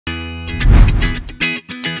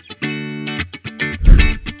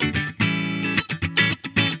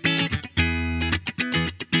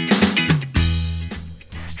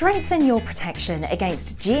Strengthen your protection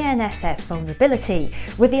against GNSS vulnerability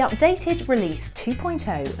with the updated Release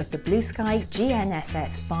 2.0 of the BlueSky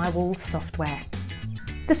GNSS Firewall software.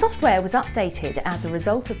 The software was updated as a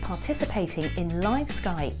result of participating in live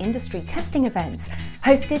Sky industry testing events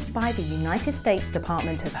hosted by the United States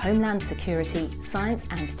Department of Homeland Security Science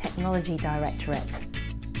and Technology Directorate.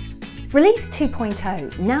 Release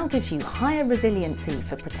 2.0 now gives you higher resiliency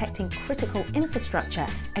for protecting critical infrastructure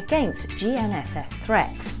against GNSS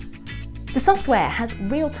threats. The software has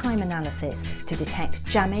real-time analysis to detect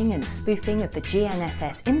jamming and spoofing of the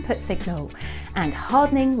GNSS input signal and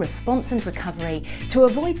hardening, response and recovery to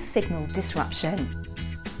avoid signal disruption.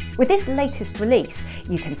 With this latest release,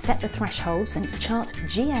 you can set the thresholds and chart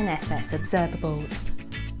GNSS observables.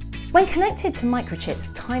 When connected to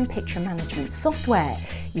Microchip's time picture management software,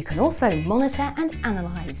 you can also monitor and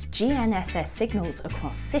analyse GNSS signals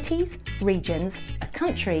across cities, regions, a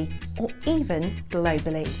country, or even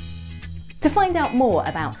globally. To find out more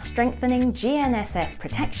about strengthening GNSS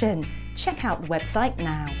protection, check out the website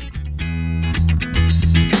now.